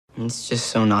It's just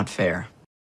so not fair.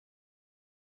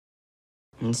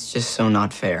 It's just so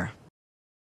not fair.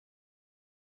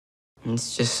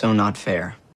 It's just so not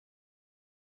fair.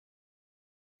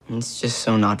 It's just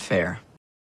so not fair.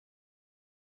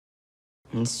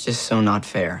 It's just so not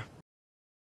fair.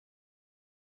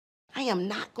 I am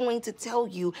not going to tell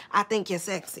you I think you're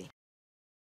sexy.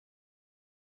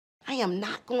 I am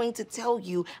not going to tell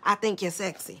you I think you're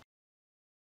sexy.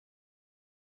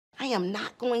 I am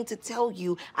not going to tell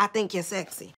you I think you're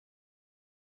sexy.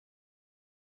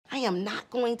 I am not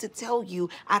going to tell you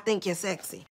I think you're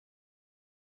sexy.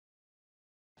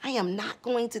 I am not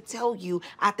going to tell you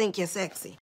I think you're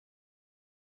sexy.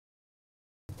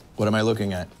 What am I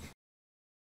looking at?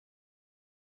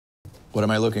 What am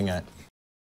I looking at?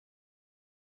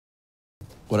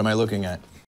 What am I looking at?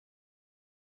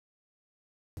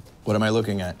 What am I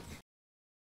looking at?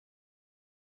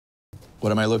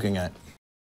 What am I looking at?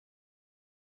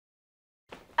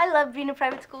 I love being a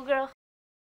private school girl.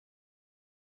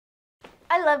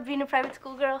 I love being a private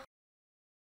school girl.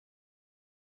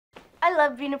 I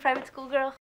love being a private school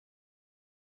girl.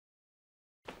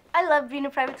 I love being a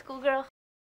private school girl.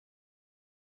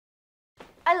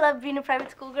 I love being a private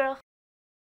school girl.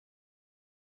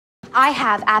 I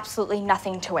have absolutely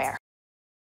nothing to wear.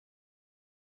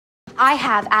 I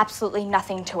have absolutely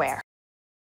nothing to wear.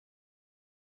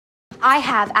 I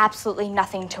have absolutely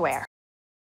nothing to wear.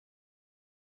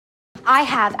 I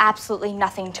have absolutely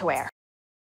nothing to wear.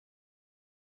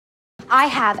 I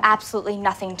have absolutely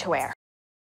nothing to wear.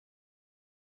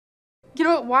 You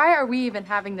know what? Why are we even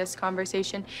having this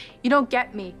conversation? You don't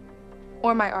get me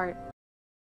or my art.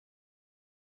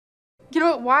 You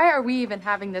know what? Why are we even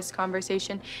having this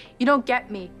conversation? You don't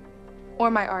get me or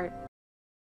my art.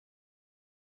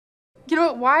 You know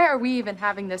what? Why are we even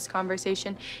having this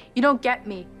conversation? You don't get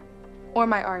me or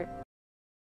my art.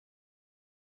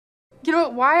 You know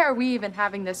what? Why are we even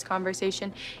having this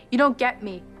conversation? You don't get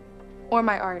me or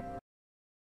my art.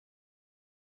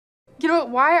 You know what?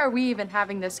 Why are we even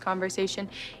having this conversation?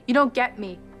 You don't get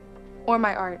me or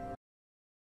my art.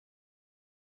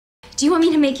 Do you want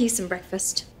me to make you some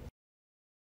breakfast?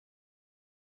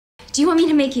 Do you want me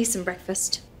to make you some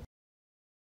breakfast?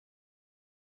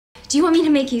 Do you want me to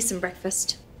make you some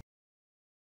breakfast?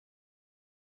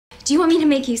 Do you want me to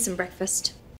make you some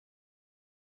breakfast?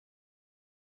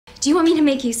 Do you want me to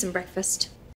make you some breakfast?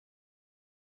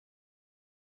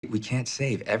 We can't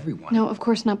save everyone. No, of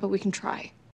course not, but we can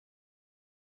try.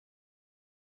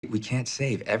 We can't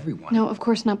save everyone. No, of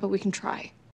course not, but we can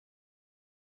try.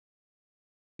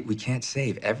 We can't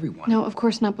save everyone. No, of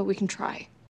course not, but we can try.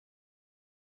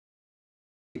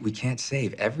 We can't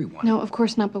save everyone. No, of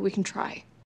course not, but we can try.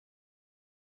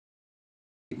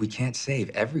 We can't save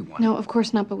everyone. No, of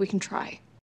course not, but we can try.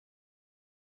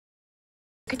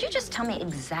 Could you just tell me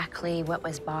exactly what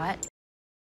was bought?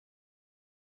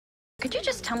 Could you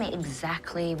just tell me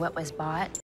exactly what was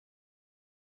bought?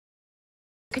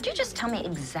 Could you just tell me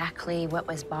exactly what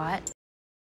was bought?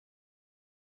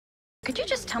 Could you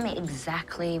just tell me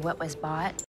exactly what was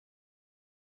bought?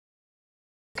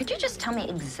 Could you just tell me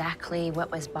exactly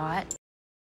what was bought?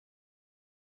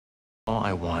 All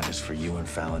I want is for you and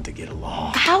Fallon to get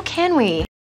along. How can we?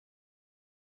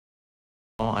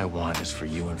 All I want is for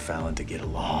you and Fallon to get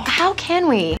along. How can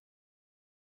we?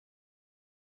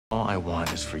 All I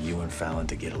want is for you and Fallon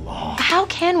to get along. How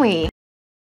can we?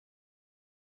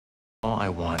 All I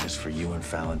want is for you and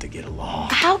Fallon to get along.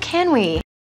 How can we?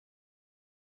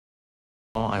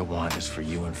 All I want is for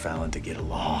you and Fallon to get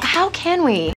along. How can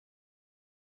we?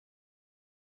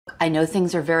 I know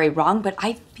things are very wrong, but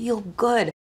I feel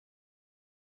good.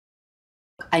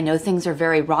 I know things are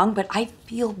very wrong, but I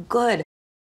feel good.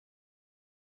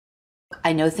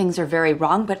 I know things are very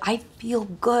wrong, but I feel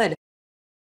good.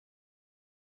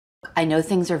 I know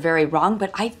things are very wrong,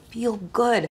 but I feel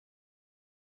good.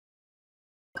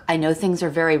 I know things are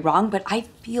very wrong, but I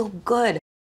feel good.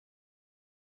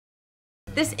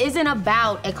 This isn't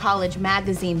about a college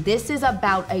magazine. This is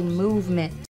about a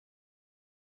movement.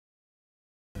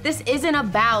 This isn't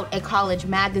about a college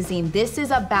magazine. This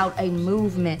is about a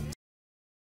movement.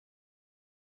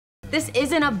 This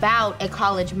isn't about a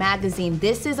college magazine.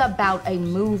 This is about a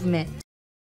movement.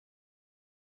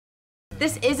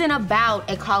 This isn't about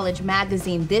a college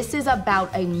magazine. This is about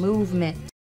a movement.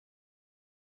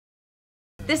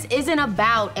 This isn't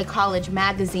about a college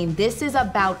magazine. This is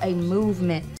about a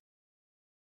movement.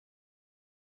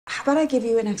 How about I give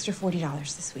you an extra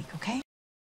 $40 this week, okay?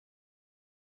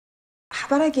 How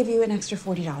about I give you an extra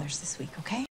 $40 this week,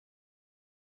 okay?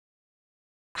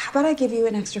 How about I give you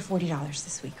an extra $40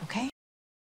 this week, okay?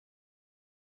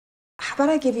 How about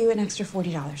I give you an extra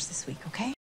 $40 this week,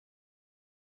 okay?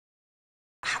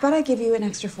 How But I give you an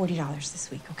extra $40 this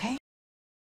week, okay?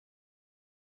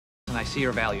 And I see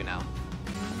your value now.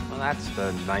 Well, that's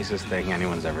the nicest thing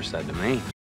anyone's ever said to me.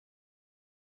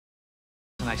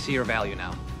 And I see your value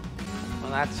now.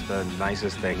 Well, that's the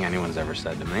nicest thing anyone's ever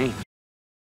said to me.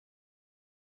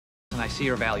 And I see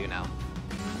your value now.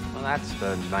 Well, that's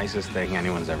the nicest thing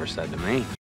anyone's ever said to me.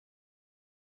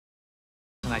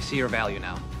 And I see your value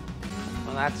now.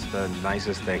 Well, that's the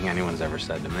nicest thing anyone's ever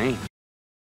said to me.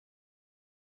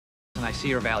 And I see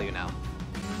your value now.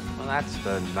 Well, that's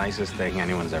the nicest thing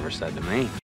anyone's ever said to me.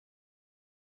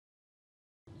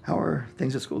 How are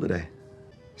things at school today?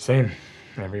 Same.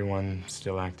 Everyone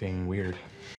still acting weird.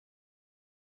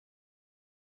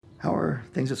 How are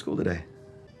things at school today?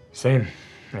 Same.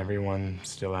 Everyone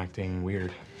still acting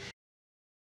weird.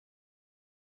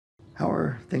 How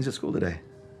are things at school today?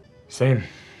 Same.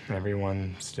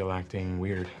 Everyone still acting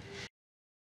weird.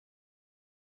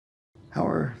 How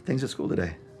are things at school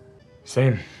today?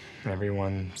 Same.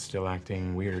 Everyone still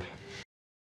acting weird.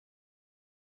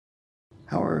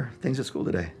 How are things at school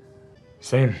today?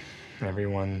 Same.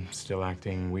 Everyone still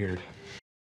acting weird.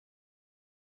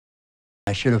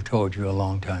 I should have told you a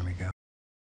long time ago.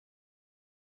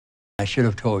 I should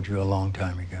have told you a long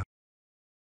time ago.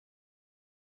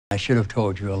 I should have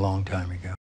told you a long time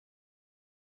ago.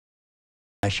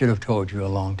 I should have told you a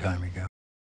long time ago.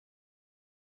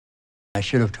 I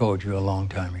should have told you a long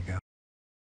time ago.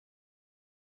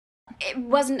 It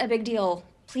wasn't a big deal.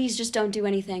 Please just don't do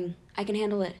anything. I can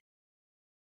handle it.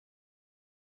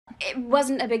 It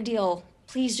wasn't a big deal.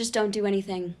 Please just don't do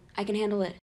anything. I can handle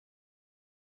it.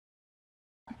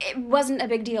 It wasn't a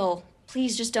big deal.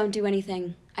 Please just don't do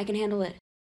anything. I can handle it.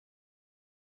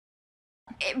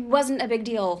 It wasn't a big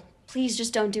deal. Please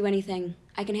just don't do anything.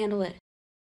 I can handle it.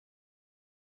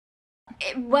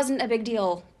 It wasn't a big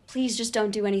deal. Please just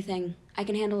don't do anything. I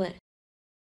can handle it.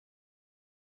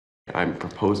 I'm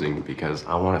proposing because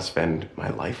I want to spend my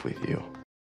life with you.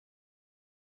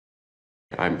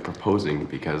 I'm proposing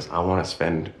because I want to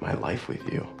spend my life with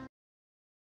you.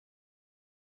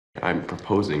 I'm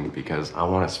proposing because I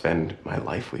want to spend my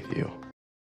life with you.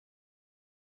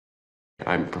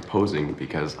 I'm proposing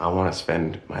because I want to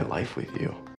spend my life with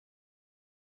you.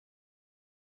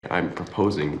 I'm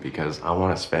proposing because I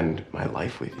want to spend my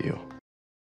life with you.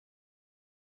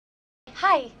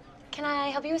 Hi, can I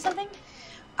help you with something?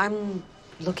 I'm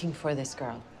looking for this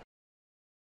girl.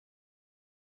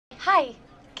 Hi,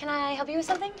 can I help you with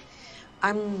something?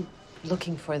 I'm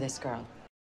looking for this girl.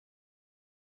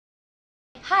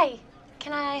 Hi,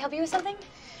 can I help you with something?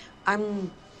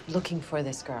 I'm looking for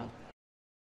this girl.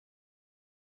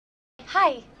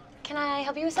 Hi, can I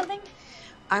help you with something?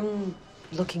 I'm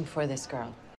looking for this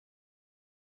girl.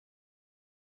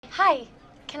 Hi,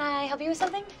 can I help you with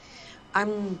something?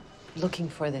 I'm looking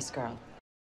for this girl.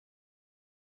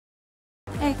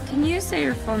 Hey, can you say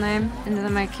your full name into the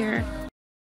mic here?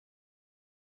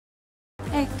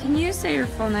 Hey, can you say your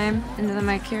full name into the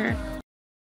mic here?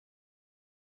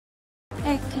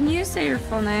 Hey, can you say your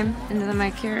full name into the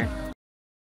mic here?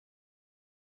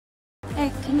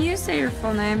 Hey, can you say your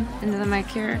full name into the mic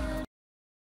here?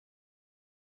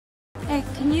 Hey,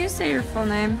 can you say your full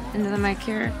name into the mic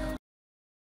here?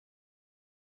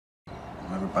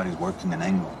 Everybody's working an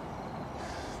angle.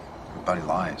 Everybody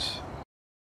lies.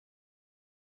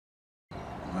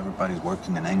 Everybody's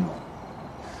working an angle.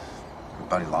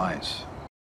 Everybody lies.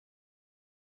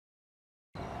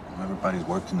 Everybody's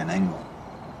working an angle.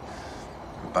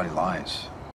 Everybody lies.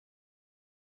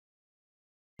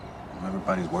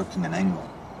 Everybody's working an angle.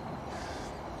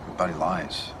 Everybody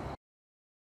lies.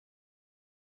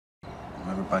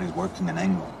 Everybody's working an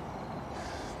angle.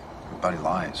 Everybody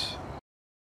lies.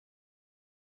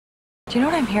 Do you know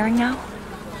what I'm hearing now?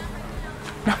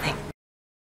 Nothing.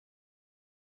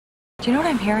 Do you know what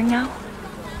I'm hearing now?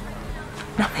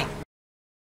 Nothing.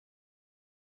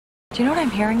 Do you know what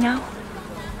I'm hearing now?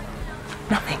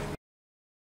 Nothing.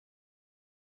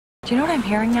 Do you know what I'm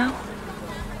hearing now?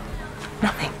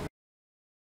 Nothing.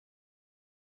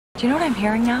 Do you know what I'm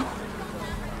hearing now?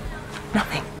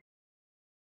 Nothing.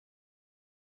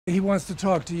 He wants to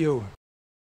talk to you.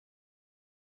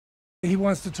 He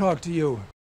wants to talk to you.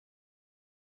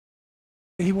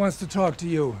 He wants to talk to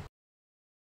you.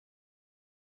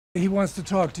 He wants to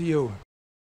talk to you.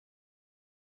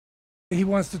 He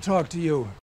wants to talk to you.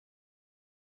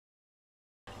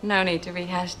 No need to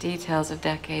rehash details of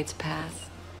decades past.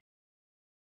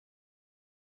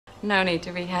 No need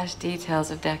to rehash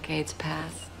details of decades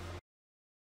past.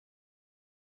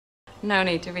 No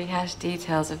need to rehash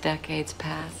details of decades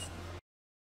past.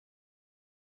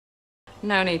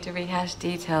 No need to rehash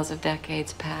details of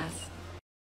decades past.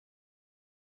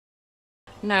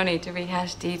 No need to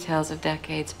rehash details of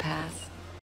decades past.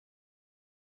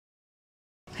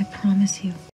 I promise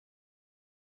you.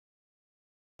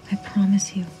 I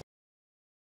promise you.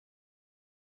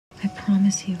 I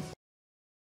promise you.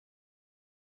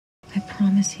 I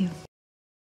promise you.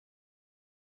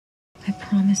 I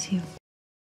promise you.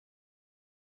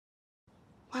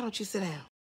 Why don't you sit down?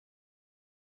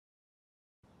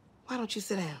 Why don't you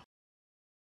sit down?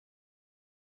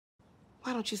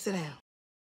 Why don't you sit down?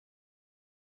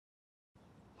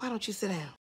 Why don't you sit down?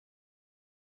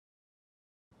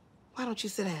 Why don't you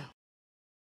sit down?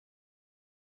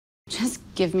 Just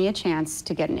give me a chance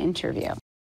to get an interview.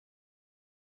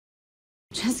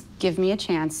 Just give me a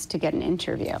chance to get an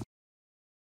interview.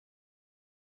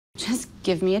 Just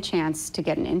give me a chance to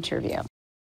get an interview.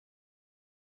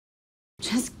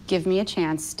 Just give me a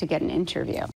chance to get an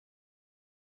interview.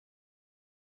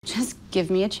 Just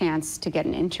give me a chance to get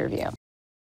an interview.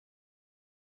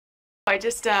 I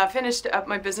just finished up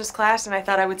my business class and I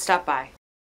thought I would stop by.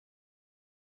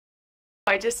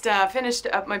 I just finished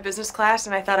up my business class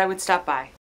and I thought I would stop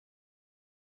by.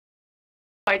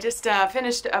 I just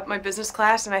finished up my business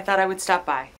class and I thought I would stop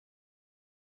by.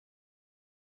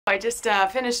 I just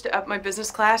finished up my business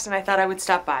class and I thought I would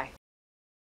stop by.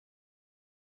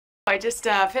 I just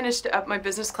finished up my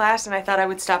business class and I thought I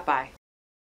would stop by.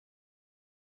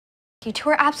 You two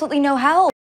are absolutely no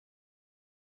help.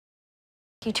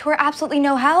 You two are absolutely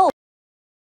no help.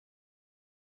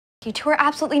 You two are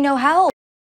absolutely no help.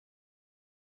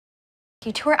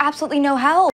 You two are absolutely no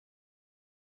help.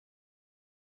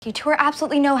 You two are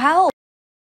absolutely no help.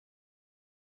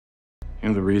 You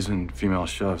know the reason female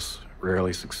chefs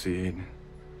rarely succeed?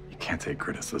 You can't take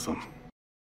criticism.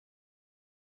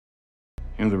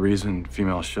 You know the reason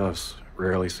female chefs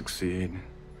rarely succeed?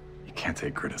 You can't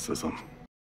take criticism.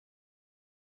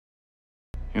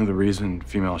 You know the reason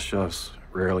female chefs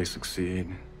rarely succeed?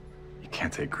 You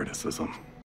can't take criticism.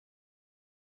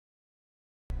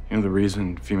 You know the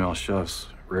reason female chefs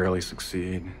rarely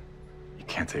succeed? You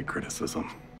can't take criticism.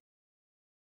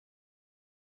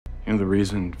 You know the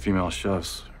reason female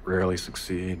chefs rarely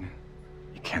succeed?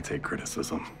 You can't take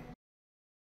criticism.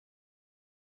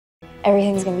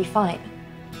 Everything's gonna be fine.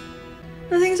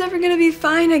 Nothing's ever gonna be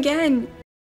fine again.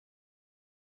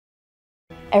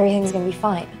 Everything's gonna be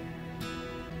fine.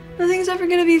 Nothing's ever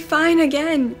gonna be fine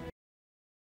again.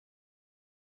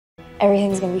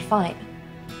 Everything's gonna be fine.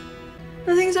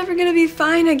 Nothing's ever gonna be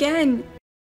fine again.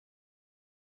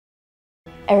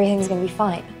 Everything's gonna be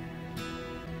fine.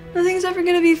 Nothing's ever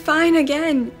gonna be fine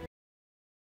again.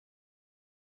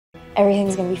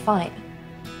 Everything's gonna be fine.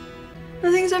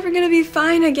 Nothing's ever gonna be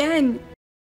fine again.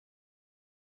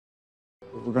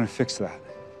 We're gonna fix that.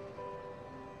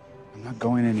 I'm not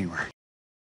going anywhere.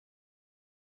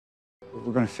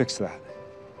 We're gonna fix that.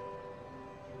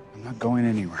 I'm not going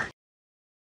anywhere.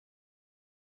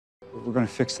 We're gonna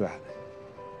fix that.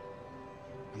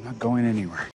 I'm not going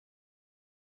anywhere.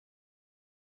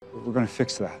 We're gonna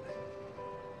fix that.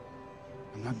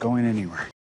 I'm not going anywhere.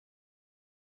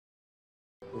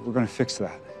 We're gonna fix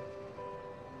that.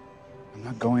 I'm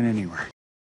not going anywhere.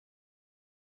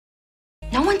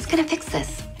 No one's gonna fix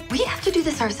this. We have to do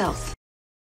this ourselves.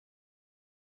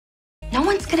 No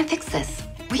one's gonna fix this.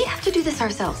 We have to do this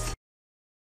ourselves.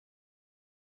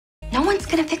 No one's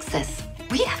gonna fix this.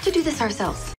 We have to do this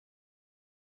ourselves.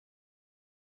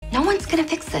 No one's gonna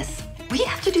fix this. We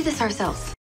have to do this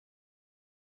ourselves.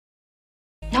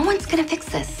 No one's gonna fix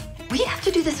this. We have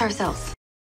to do this ourselves.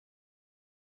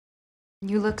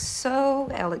 You look so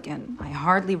elegant, I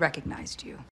hardly recognized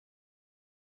you.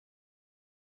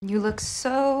 You look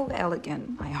so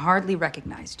elegant, I hardly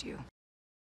recognized you.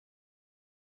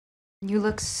 You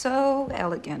look so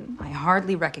elegant, I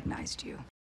hardly recognized you.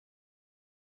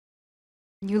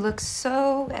 You look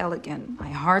so elegant, I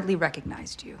hardly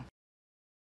recognized you.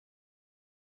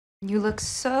 You look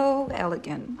so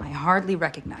elegant, I hardly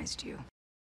recognized you.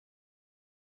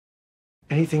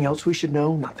 Anything else we should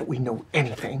know? Not that we know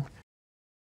anything.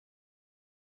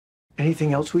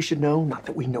 Anything else we should know? Not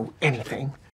that we know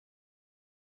anything.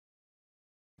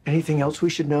 Anything else we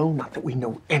should know? Not that we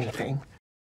know anything.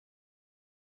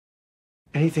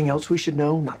 Anything else we should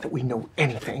know? Not that we know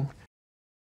anything.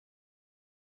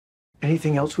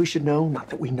 Anything else we should know? Not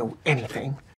that we know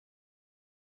anything.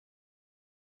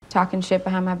 Talking shit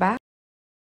behind my back?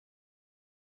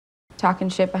 Talking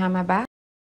shit behind my back?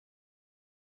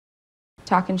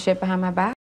 Talking shit behind my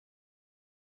back?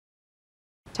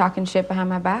 Talking shit behind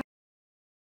my back?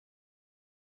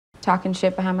 Talking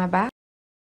shit behind my back?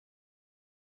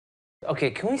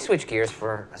 Okay, can we switch gears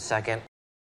for a second?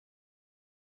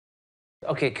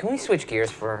 Okay, can we switch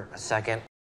gears for a second?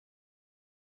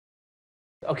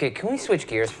 Okay, can we switch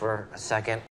gears for a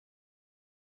second?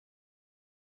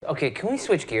 Okay, can we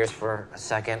switch gears for a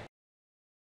second?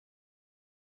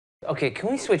 Okay,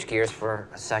 can we switch gears for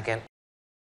a second?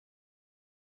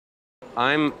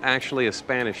 I'm actually a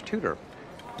Spanish tutor,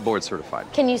 board certified.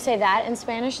 Can you say that in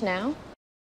Spanish now?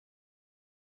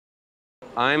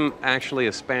 I'm actually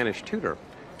a Spanish tutor,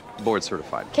 board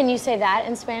certified. Can you say that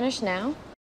in Spanish now?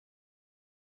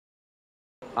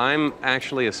 I'm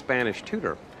actually a Spanish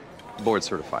tutor, board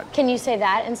certified. Can you say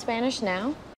that in Spanish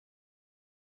now?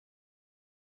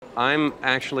 I'm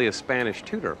actually a Spanish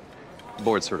tutor,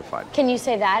 board certified. Can you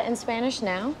say that in Spanish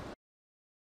now?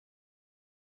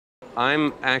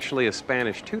 I'm actually a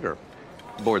Spanish tutor,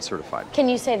 board certified. Can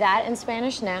you say that in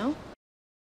Spanish now?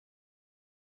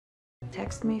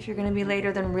 Text me if you're gonna be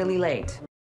later than really late.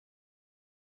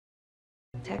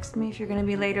 Text me if you're gonna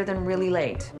be later than really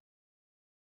late.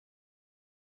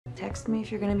 Text me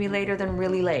if you're gonna be later than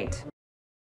really late.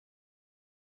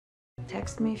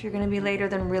 Text me if you're gonna be later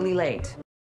than really late.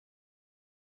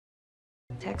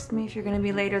 Text me if you're gonna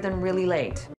be later than really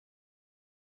late.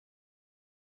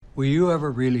 Were you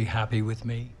ever really happy with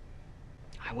me?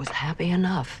 I was happy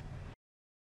enough.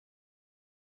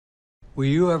 Were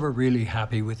you ever really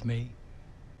happy with me?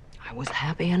 I was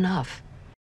happy enough.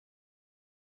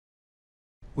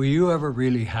 Were you ever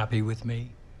really happy with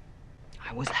me?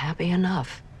 I was happy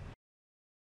enough.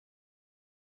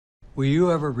 Were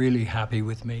you ever really happy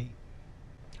with me?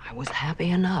 I was happy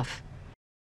enough.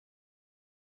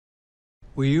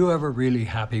 Were you ever really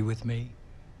happy with me?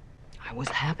 I was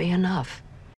happy enough.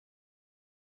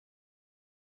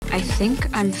 I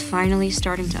think I'm finally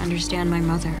starting to understand my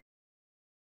mother.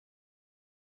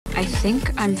 I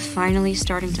think I'm finally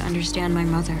starting to understand my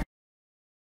mother.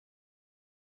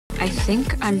 I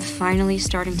think I'm finally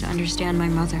starting to understand my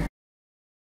mother.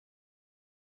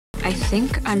 I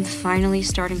think I'm finally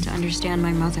starting to understand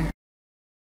my mother.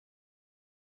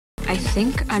 I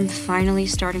think I'm finally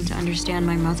starting to understand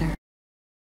my mother.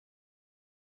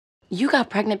 You got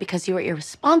pregnant because you were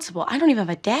irresponsible. I don't even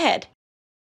have a dad.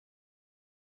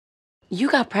 You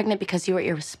got pregnant because you were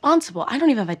irresponsible. I don't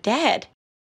even have a dad.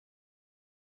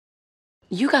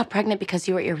 You got pregnant because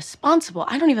you were irresponsible.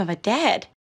 I don't even have a dad.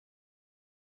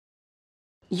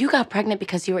 You got pregnant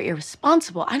because you were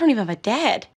irresponsible. I don't even have a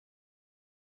dad.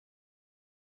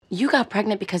 You got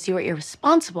pregnant because you were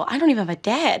irresponsible. I don't even have a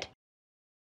dad.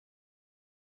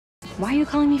 Why are you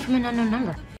calling me from an unknown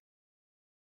number?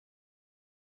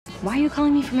 Why are you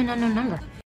calling me from an unknown number?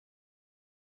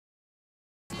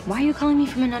 Why are you calling me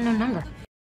from an unknown number?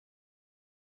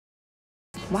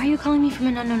 Why are you calling me from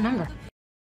an unknown number?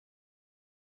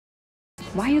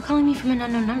 Why are you calling me from an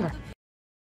unknown number?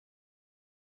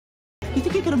 You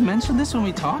think you could have mentioned this when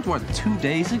we talked, what, 2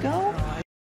 days ago?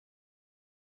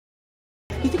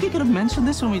 You think you could have mentioned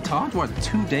this when we talked, what,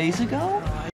 2 days ago?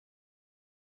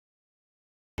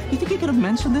 You think you could have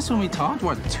mentioned this when we talked,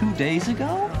 what, 2 days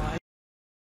ago?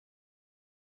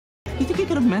 You think you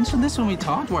could have mentioned this when we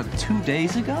talked, what, 2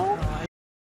 days ago?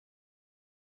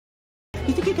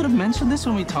 You think you could have mentioned this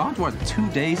when we talked, what, 2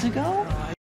 days ago?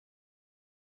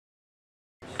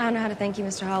 I don't know how to thank you,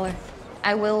 Mr. Holler.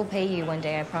 I will pay you one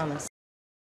day, I promise.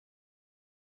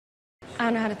 I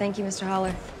don't know how to thank you, Mr.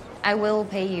 Holler. I will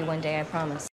pay you one day, I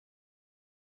promise.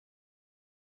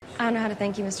 I don't know how to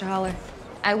thank you, Mr. Holler.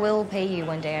 I will pay you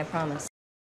one day, I promise.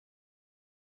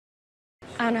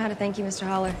 I don't know how to thank you, Mr.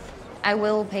 Holler. I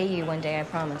will pay you one day, I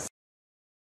promise.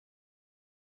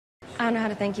 I don't know how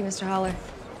to thank you, Mr. Holler.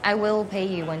 I will pay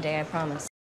you one day, I promise.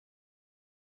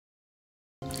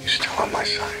 You're still on my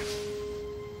side.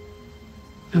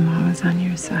 I'm always on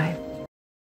your side.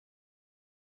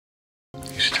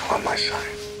 You're still on my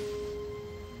side.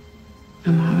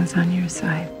 I'm always on your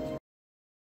side.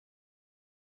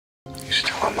 You're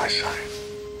still on my side.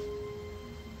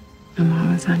 I'm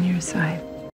always on your side.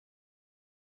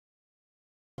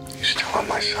 You're still on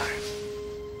my side.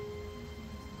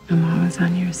 I'm always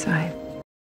on your side.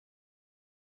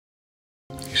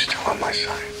 You're still on my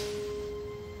side.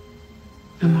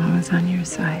 I'm always on your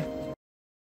side.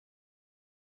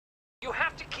 You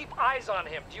have to keep eyes on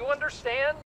him. Do you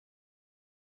understand?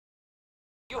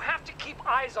 You have to keep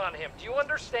eyes on him. Do you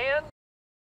understand?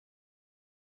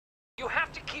 You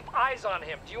have to keep eyes on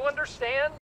him. Do you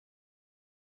understand?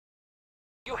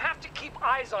 You have to keep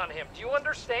eyes on him. Do you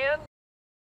understand?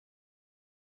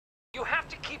 You have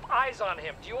to keep eyes on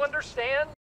him. Do you understand?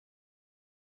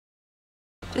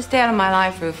 Just stay out of my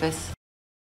life, Rufus.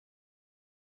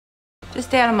 Just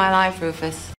stay out of my life,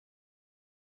 Rufus.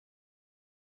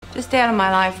 Just stay out of my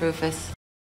life, Rufus.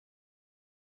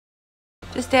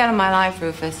 Just stay out of my life,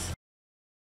 Rufus.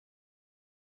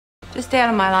 Just stay out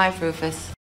of my life,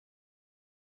 Rufus.